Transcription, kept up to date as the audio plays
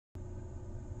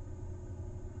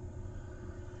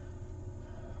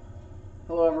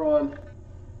Hello everyone.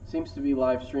 Seems to be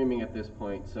live streaming at this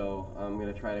point, so I'm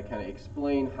going to try to kind of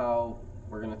explain how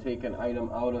we're going to take an item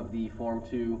out of the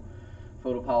Form2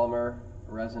 Photopolymer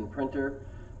resin printer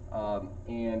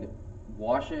and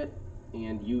wash it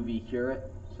and UV cure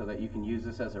it so that you can use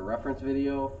this as a reference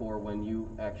video for when you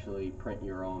actually print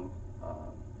your own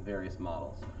various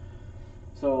models.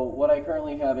 So what I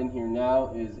currently have in here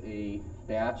now is a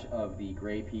batch of the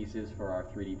gray pieces for our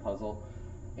 3D puzzle,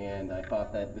 and I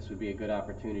thought that this would be a good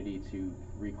opportunity to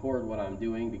record what I'm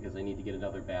doing because I need to get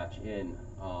another batch in,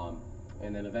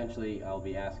 and then eventually I'll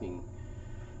be asking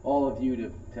all of you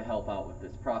to help out with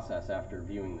this process after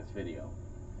viewing this video.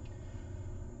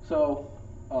 So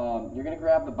you're going to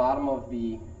grab the bottom of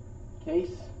the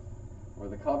case or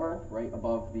the cover right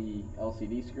above the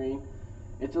LCD screen.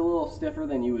 It's a little stiffer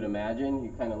than you would imagine.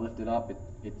 You kind of lift it up.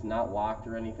 It's not locked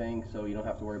or anything, so you don't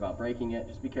have to worry about breaking it.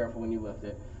 Just be careful when you lift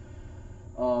it.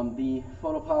 The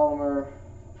photopolymer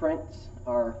prints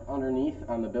are underneath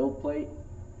on the build plate.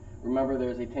 Remember,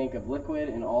 there's a tank of liquid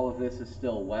and all of this is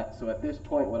still wet, so at this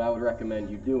point what I would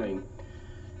recommend you doing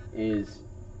is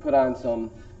put on some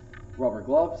rubber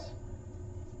gloves,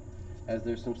 as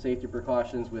there's some safety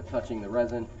precautions with touching the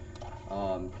resin.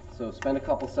 So spend a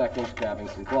couple seconds grabbing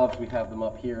some gloves. We have them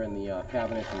up here in the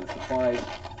cabinet and the supplies.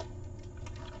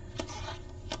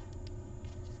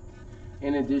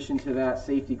 In addition to that,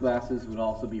 safety glasses would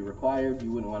also be required.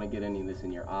 You wouldn't want to get any of this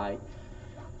in your eye.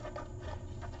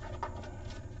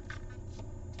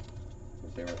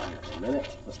 Bear with me for a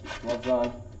minute. Put these gloves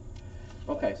on.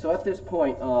 Okay, so at this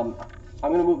point, I'm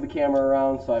going to move the camera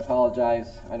around, so I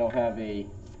apologize. I don't have a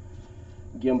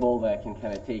gimbal that can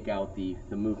kind of take out the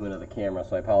movement of the camera,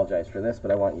 so I apologize for this, but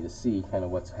I want you to see kind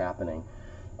of what's happening.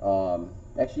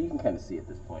 Actually, you can kind of see at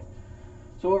this point.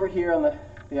 So over here on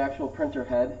the actual printer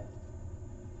head,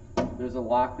 there's a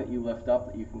lock that you lift up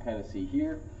that you can kind of see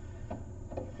here.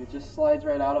 It just slides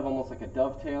right out of almost like a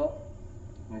dovetail,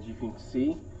 as you can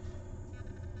see.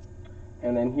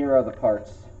 And then here are the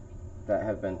parts that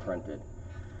have been printed.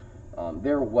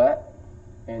 They're wet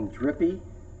and drippy,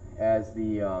 as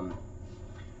the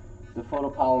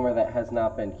photopolymer that has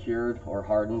not been cured or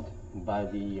hardened by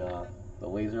the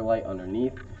laser light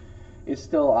underneath is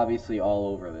still obviously all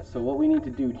over this. So what we need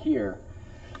to do here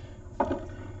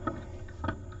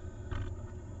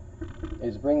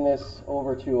is bring this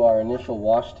over to our initial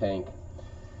wash tank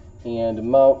and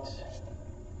mount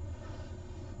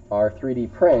our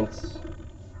 3D prints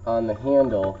on the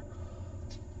handle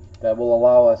that will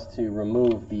allow us to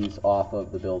remove these off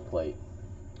of the build plate.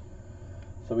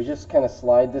 So we just kind of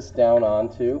slide this down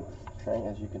onto, right,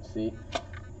 as you can see,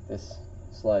 this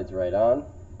slides right on.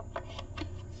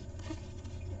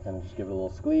 Kind of just give it a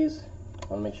little squeeze.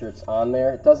 I want to make sure it's on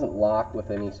there. It doesn't lock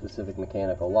with any specific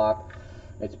mechanical lock.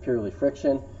 It's purely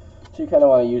friction. So you kind of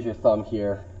want to use your thumb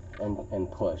here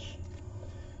and push.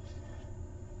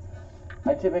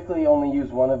 I typically only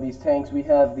use one of these tanks. We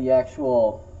have the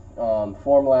actual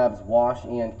FormLabs wash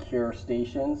and cure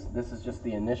stations. This is just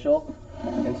the initial.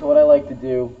 And so what I like to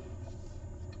do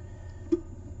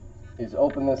is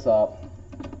open this up.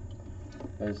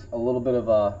 There's a little bit of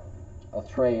a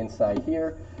tray inside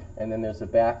here, and then there's a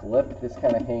back lip. This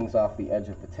kind of hangs off the edge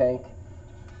of the tank.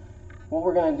 What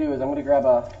we're going to do is I'm going to grab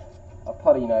a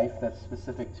putty knife that's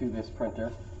specific to this printer.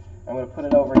 I'm going to put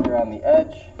it over here on the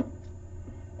edge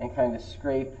and kind of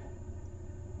scrape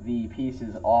the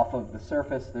pieces off of the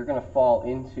surface. They're going to fall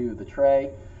into the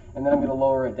tray, and then I'm going to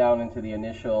lower it down into the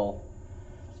initial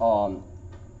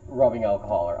rubbing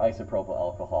alcohol or isopropyl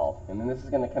alcohol. And then this is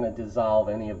going to kind of dissolve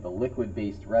any of the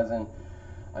liquid-based resin.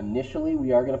 Initially,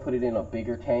 we are going to put it in a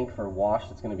bigger tank for wash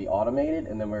that's going to be automated,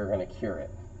 and then we're going to cure it.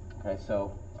 Okay,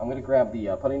 so I'm going to grab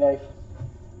the putty knife.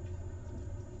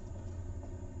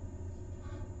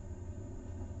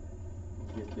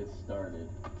 Get this started.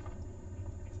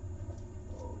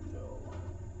 Oh no.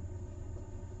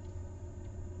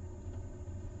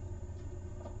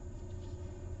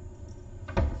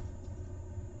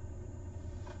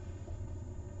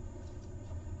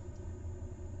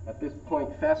 At this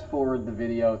point, fast forward the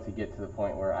video to get to the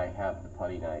point where I have the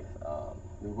putty knife.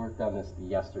 We worked on this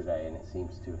yesterday and it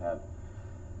seems to have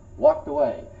walked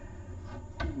away.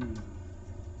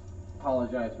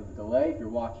 Apologize for the delay. If you're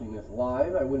watching this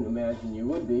live, I wouldn't imagine you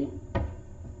would be.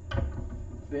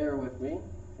 Bear with me.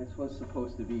 This was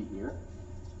supposed to be here.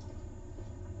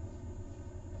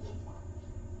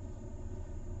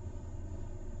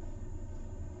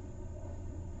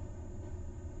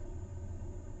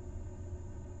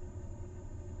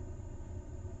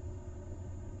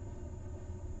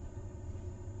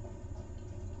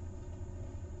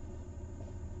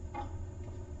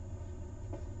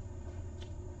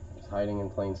 Hiding in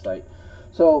plain sight.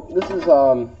 So this is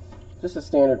just a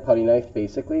standard putty knife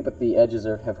basically, but the edges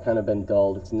have kind of been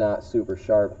dulled. It's not super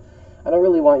sharp. I don't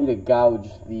really want you to gouge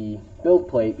the build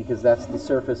plate because that's the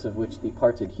surface of which the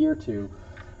parts adhere to,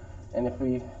 and if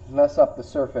we mess up the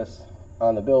surface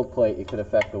on the build plate, it could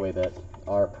affect the way that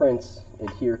our prints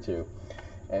adhere to,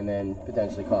 and then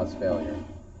potentially cause failure.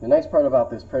 The nice part about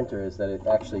this printer is that it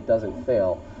actually doesn't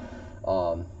fail.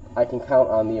 I can count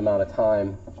on the amount of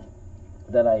time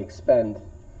that I expend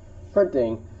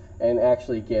printing and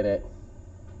actually get it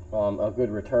a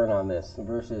good return on this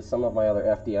versus some of my other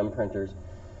FDM printers.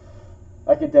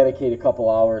 I could dedicate a couple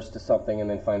hours to something and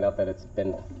then find out that it's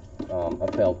been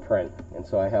a failed print, and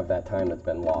so I have that time that's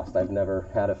been lost. I've never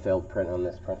had a failed print on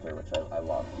this printer, which I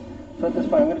love. So at this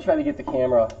point, I'm going to try to get the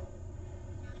camera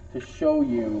to show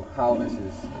you how this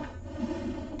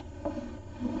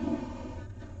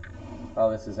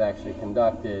is actually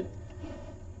conducted.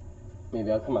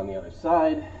 Maybe I'll come on the other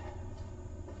side.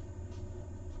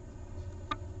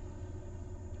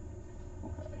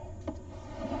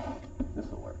 This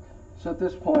will work. So at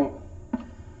this point,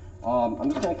 I'm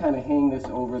just going to kind of hang this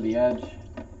over the edge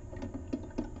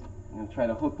and try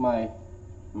to hook my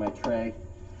tray.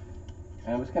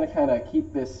 And I'm just going to kind of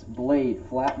keep this blade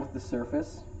flat with the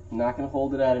surface. I'm not going to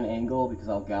hold it at an angle because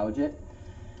I'll gouge it.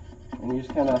 And you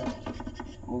just kind of,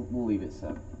 we'll leave it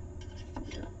set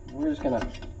here. We're just going to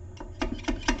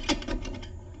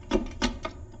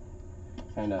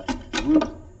kind of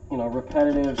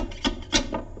repetitive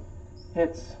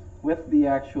hits with the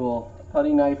actual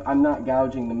putty knife. I'm not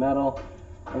gouging the metal,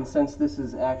 and since this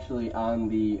is actually on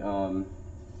the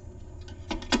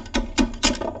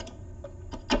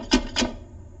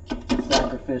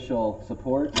sacrificial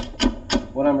support,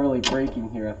 what I'm really breaking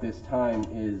here at this time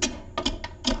is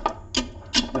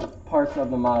the parts of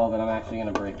the model that I'm actually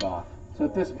going to break off. So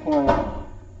at this point,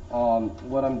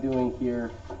 what I'm doing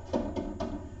here,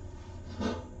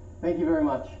 thank you very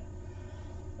much.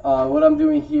 What I'm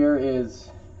doing here is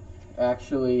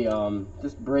actually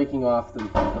just breaking off the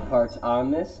parts on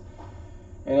this,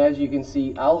 and as you can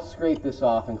see, I'll scrape this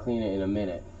off and clean it in a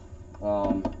minute.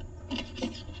 I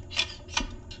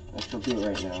shall do it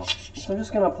right now. So I'm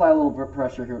just going to apply a little bit of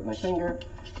pressure here with my finger,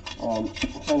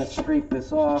 trying to scrape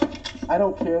this off. I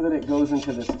don't care that it goes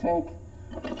into this tank.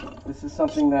 This is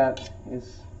something that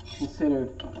is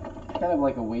considered kind of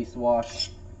like a waste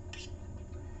wash.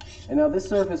 And now this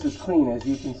surface is clean, as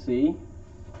you can see.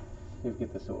 Let's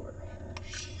get this over.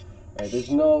 Right, there's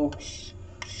no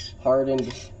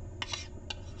hardened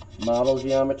model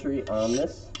geometry on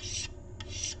this.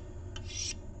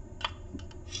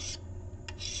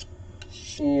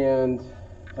 And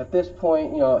at this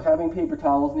point, having paper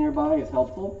towels nearby is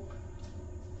helpful.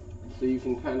 So you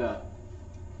can kind of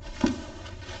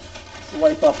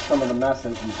wipe up some of the mess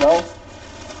as you go.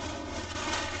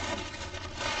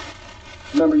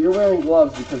 Remember, you're wearing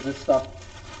gloves because this stuff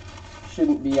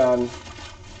shouldn't be on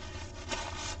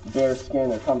bare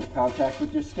skin or come to contact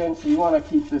with your skin. So you want to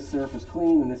keep this surface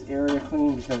clean and this area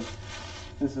clean because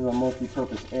this is a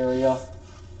multi-purpose area,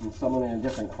 and someone in a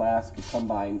different class could come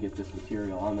by and get this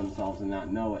material on themselves and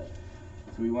not know it.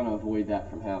 So we want to avoid that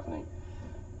from happening.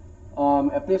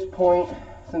 At this point,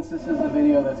 since this is a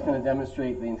video that's going to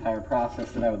demonstrate the entire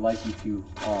process that I would like you to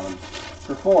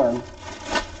perform,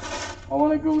 I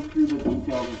want to go through the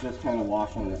details of just kind of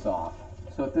washing this off.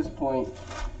 So at this point,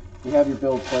 you have your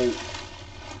build plate.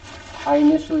 I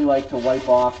initially like to wipe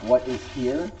off what is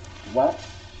here wet.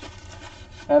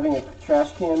 Having a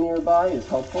trash can nearby is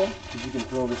helpful because you can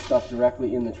throw this stuff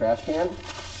directly in the trash can.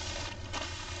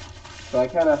 So I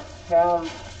kind of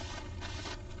have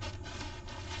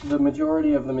the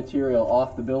majority of the material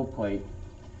off the build plate.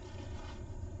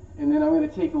 And then I'm going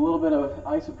to take a little bit of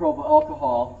isopropyl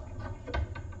alcohol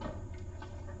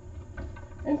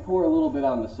and pour a little bit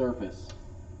on the surface.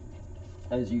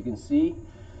 As you can see,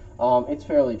 it's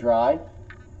fairly dry,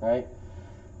 right?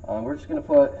 We're just going to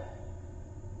put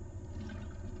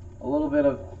a little bit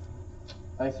of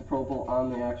isopropyl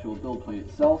on the actual build plate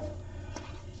itself.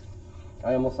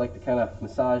 I almost like to kind of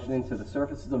massage it into the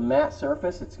surface. It's a matte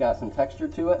surface. It's got some texture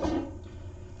to it.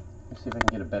 Let's see if I can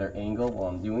get a better angle while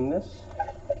I'm doing this.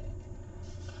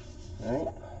 All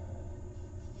right.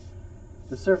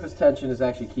 The surface tension is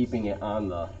actually keeping it on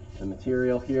the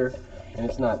material here, and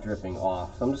it's not dripping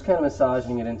off. So I'm just kind of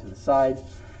massaging it into the side,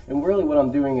 and really what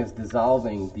I'm doing is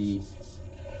dissolving the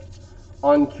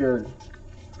uncured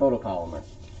photopolymer.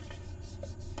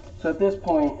 So at this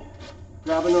point,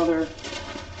 grab another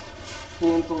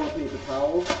handful of paper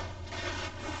towels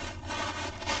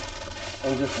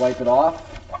and just wipe it off.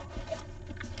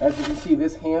 As you can see,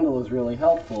 this handle is really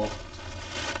helpful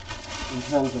in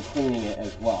terms of cleaning it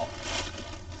as well.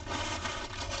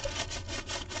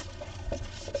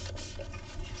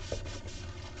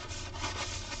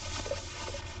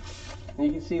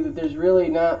 And you can see that there's really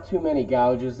not too many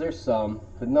gouges. There's some,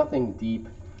 but nothing deep.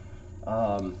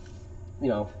 You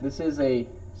know, this is a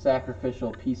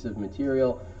sacrificial piece of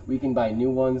material. We can buy new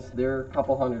ones. They're a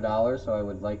couple $100, so I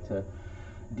would like to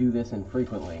do this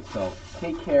infrequently. So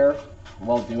take care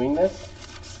while doing this.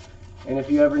 And if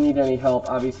you ever need any help,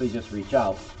 obviously just reach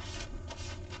out.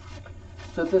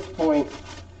 So at this point,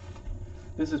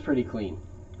 this is pretty clean,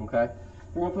 okay?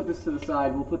 We're gonna put this to the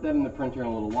side. We'll put that in the printer in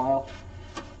a little while.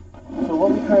 So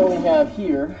what we currently have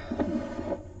here,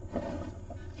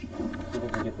 see if I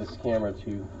can get this camera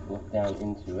to look down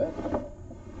into it.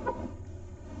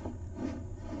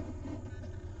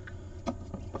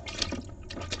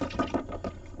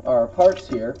 Our parts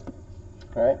here,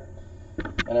 all right?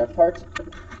 And our parts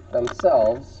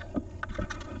themselves,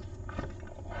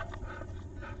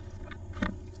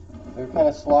 they're kind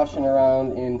of sloshing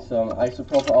around in some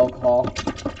isopropyl alcohol.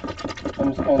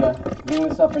 I'm just kind of bringing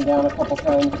this up and down a couple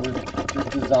times. We're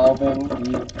just dissolving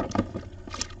the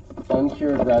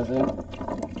uncured resin.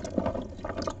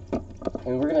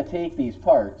 And we're going to take these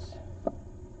parts,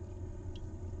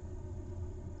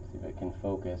 see if I can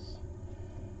focus.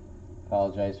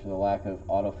 Apologize for the lack of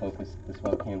autofocus this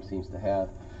webcam seems to have.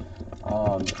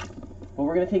 But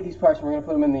we're going to take these parts and we're going to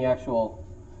put them in the actual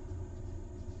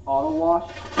auto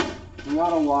wash. The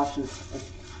auto wash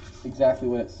is exactly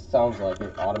what it sounds like.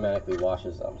 It automatically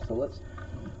washes them. So let's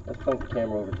point the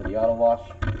camera over to the auto wash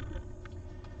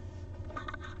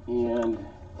and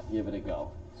give it a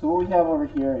go. So what we have over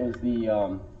here is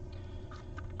the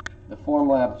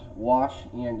FormLabs wash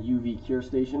and UV cure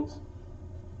stations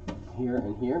here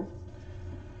and here.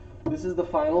 This is the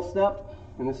final step,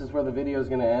 and this is where the video is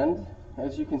going to end.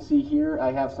 As you can see here,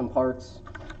 I have some parts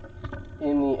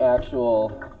in the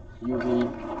actual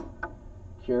UV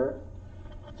cure.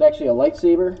 It's actually a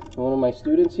lightsaber. One of my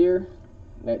students here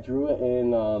that drew it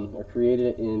in, or created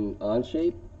it in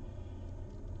Onshape.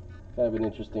 Kind of an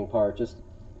interesting part, just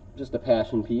a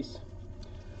passion piece.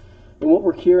 And what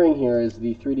we're curing here is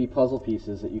the 3D puzzle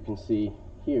pieces that you can see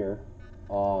here.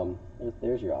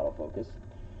 There's your autofocus.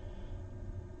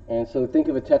 And so think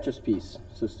of a Tetris piece.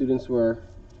 So students were,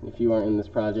 if you aren't in this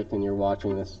project and you're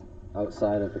watching this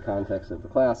outside of the context of the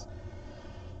class,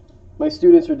 my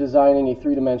students are designing a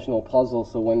three-dimensional puzzle.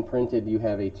 So when printed, you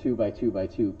have a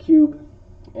 2x2x2 cube,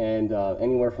 and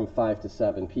anywhere from 5 to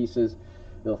 7 pieces.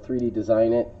 They'll 3D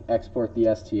design it, export the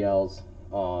STLs,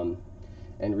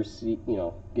 and receive,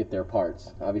 get their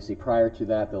parts. Obviously, prior to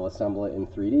that, they'll assemble it in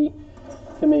 3D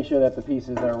to make sure that the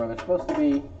pieces are where they're supposed to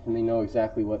be, and they know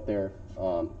exactly what they're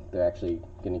actually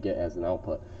going to get as an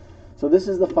output. So this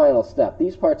is the final step.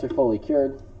 These parts are fully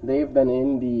cured. They've been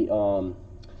in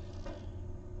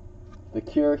the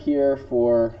cure here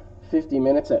for 50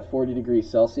 minutes at 40 degrees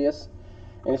Celsius,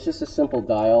 and it's just a simple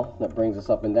dial that brings us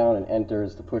up and down and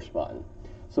enters the push button.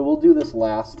 So we'll do this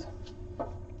last.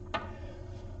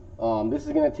 This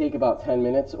is going to take about 10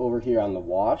 minutes over here on the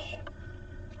wash.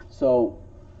 So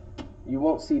you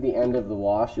won't see the end of the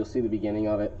wash, you'll see the beginning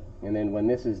of it. And then when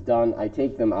this is done, I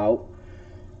take them out,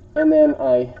 and then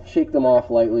I shake them off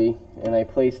lightly, and I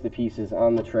place the pieces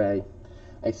on the tray.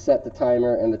 I set the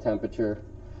timer and the temperature.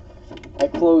 I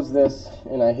close this,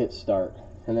 and I hit start.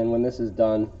 And then when this is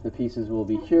done, the pieces will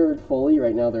be cured fully.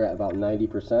 Right now they're at about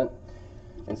 90%,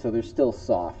 and so they're still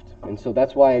soft. And so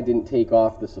that's why I didn't take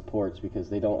off the supports, because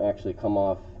they don't actually come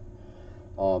off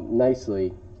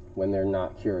nicely when they're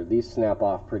not cured. These snap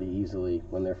off pretty easily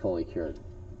when they're fully cured.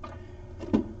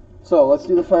 So let's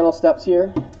do the final steps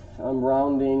here. I'm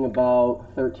rounding about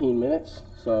 13 minutes,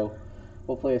 so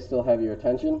hopefully I still have your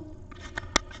attention.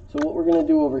 So what we're going to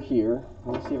do over here,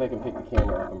 let me see if I can pick the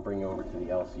camera up and bring it over to the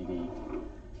LCD.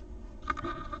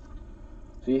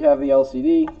 So you have the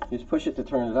LCD, you just push it to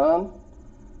turn it on.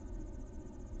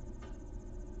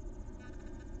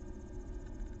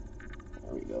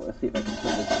 There we go. Let's see if I can put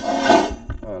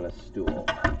this on a stool.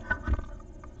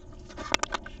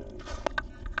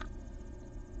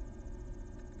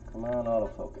 Come on,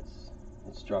 autofocus.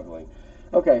 It's struggling.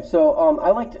 Okay, so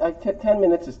 10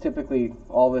 minutes is typically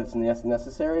all that's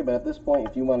necessary, but at this point,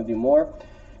 if you want to do more,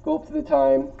 go up to the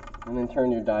time and then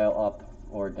turn your dial up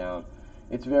or down.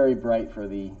 It's very bright for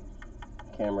the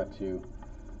camera to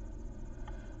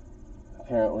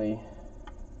apparently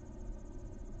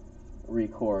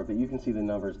record, but you can see the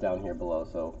numbers down here below.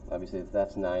 So obviously if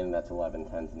that's 9, that's 11,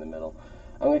 10's in the middle.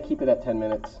 I'm going to keep it at 10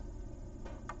 minutes.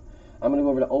 I'm going to go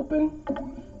over to open,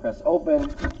 press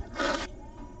open,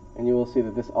 and you will see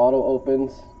that this auto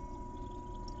opens,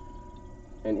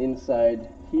 and inside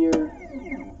here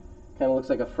kind of looks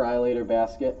like a fry later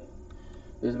basket.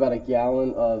 There's about a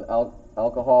gallon of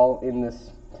alcohol in this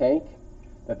tank,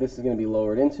 that this is going to be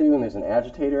lowered into, and there's an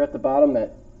agitator at the bottom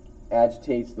that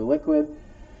agitates the liquid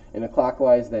in a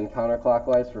clockwise then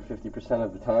counterclockwise for 50%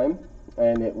 of the time,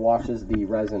 and it washes the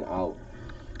resin out.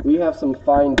 We have some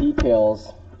fine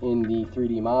details in the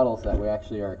 3D models that we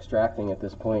actually are extracting at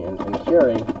this point and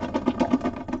curing.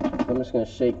 So I'm just going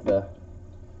to shake the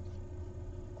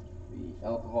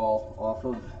alcohol off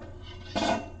of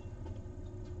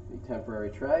the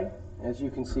temporary tray. As you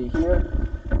can see here,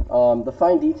 the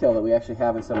fine detail that we actually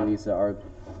have in some of these are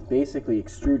basically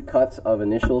extrude cuts of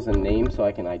initials and names, so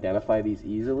I can identify these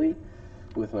easily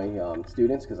with my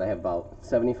students, because I have about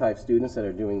 75 students that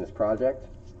are doing this project.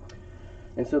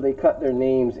 And so they cut their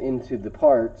names into the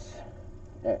parts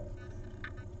at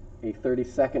a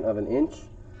 32nd of an inch,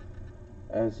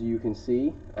 as you can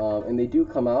see, and they do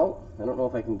come out. I don't know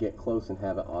if I can get close and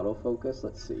have it autofocus.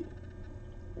 Let's see.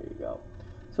 There you go.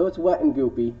 So it's wet and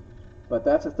goopy, but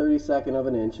that's a 32nd of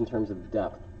an inch in terms of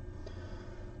depth.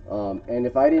 And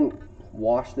if I didn't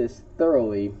wash this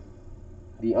thoroughly,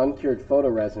 the uncured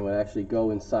photoresin would actually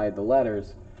go inside the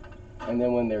letters, and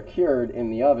then when they're cured in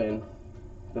the oven,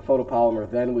 the photopolymer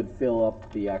then would fill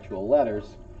up the actual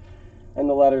letters, and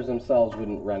the letters themselves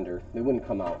wouldn't render. They wouldn't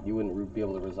come out. You wouldn't be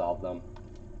able to resolve them.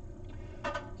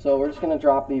 So we're just going to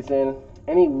drop these in.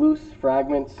 Any loose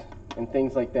fragments and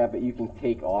things like that that you can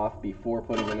take off before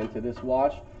putting them into this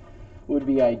wash would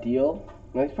be ideal.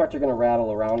 Now these parts are going to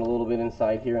rattle around a little bit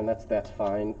inside here, and that's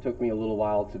fine. It took me a little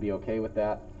while to be okay with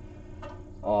that.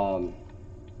 But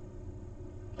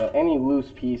any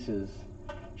loose pieces,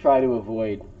 try to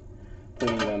avoid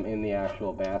putting them in the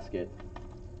actual basket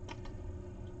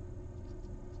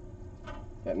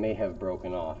that may have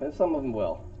broken off, and some of them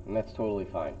will, and that's totally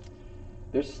fine.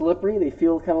 They're slippery. They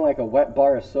feel kind of like a wet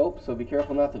bar of soap, so be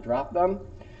careful not to drop them.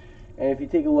 And if you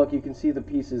take a look, you can see the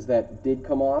pieces that did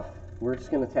come off. We're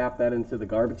just going to tap that into the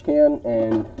garbage can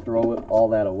and throw all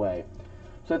that away.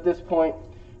 So at this point,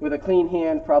 with a clean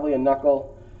hand, probably a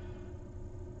knuckle,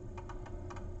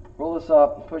 roll this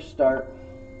up, push start,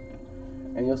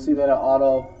 and you'll see that it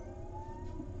auto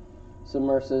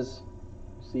submerses.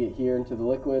 See it here into the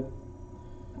liquid.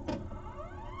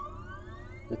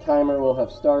 The timer will have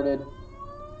started,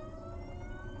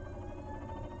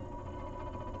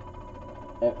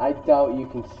 and I doubt you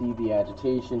can see the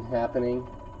agitation happening.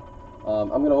 I'm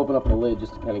going to open up the lid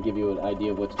just to kind of give you an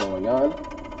idea of what's going on.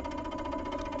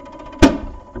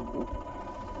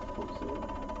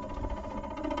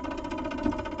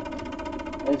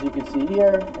 As you can see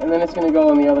here, and then it's going to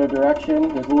go in the other direction.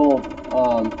 There's a little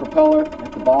propeller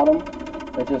at the bottom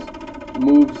that just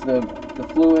moves the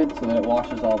fluid so that it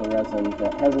washes all the resin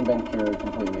that hasn't been cured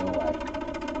completely away.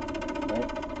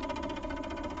 Right?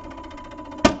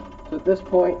 So at this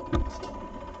point,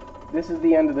 this is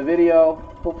the end of the video.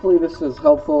 Hopefully this is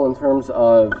helpful in terms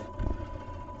of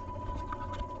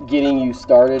getting you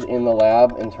started in the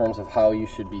lab in terms of how you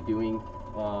should be doing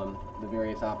the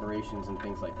various operations and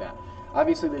things like that.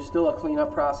 Obviously there's still a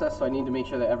cleanup process, so I need to make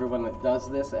sure that everyone that does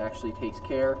this actually takes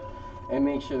care and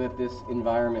make sure that this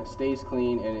environment stays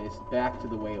clean and is back to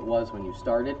the way it was when you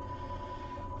started.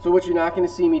 So what you're not going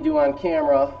to see me do on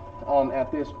camera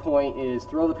at this point is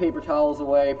throw the paper towels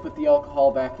away, put the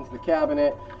alcohol back into the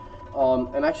cabinet,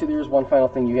 and actually there's one final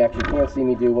thing you actually can't see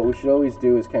me do. What we should always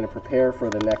do is kind of prepare for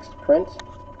the next print.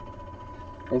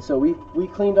 And so we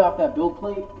cleaned off that build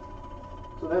plate.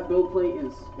 So that build plate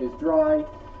is dry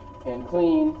and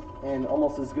clean and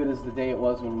almost as good as the day it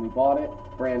was when we bought it,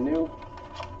 brand new.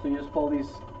 So you just pull these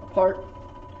apart.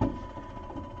 You're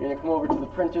going to come over to the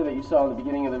printer that you saw in the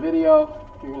beginning of the video.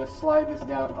 You're going to slide this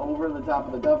down over the top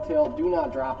of the dovetail. Do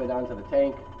not drop it onto the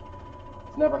tank.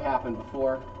 It's never happened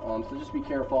before, so just be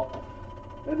careful.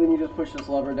 And then you just push this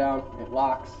lever down, it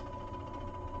locks.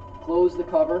 Close the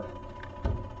cover.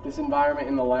 This environment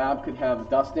in the lab could have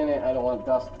dust in it. I don't want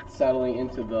dust settling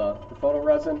into the photo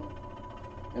resin.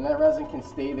 And that resin can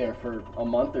stay there for a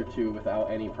month or two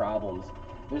without any problems.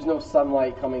 There's no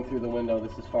sunlight coming through the window.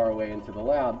 This is far away into the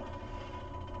lab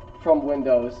from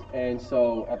windows, and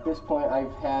so at this point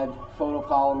I've had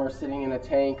photopolymer sitting in a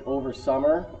tank over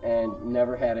summer and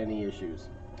never had any issues.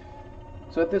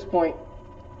 So at this point,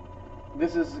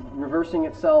 this is reversing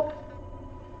itself.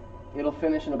 It'll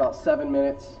finish in about 7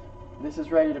 minutes. This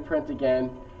is ready to print again.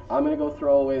 I'm going to go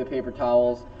throw away the paper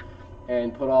towels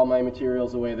and put all my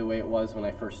materials away the way it was when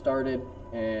I first started,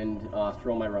 and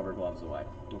throw my rubber gloves away.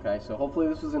 Okay, so hopefully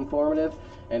this was informative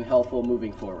and helpful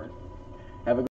moving forward.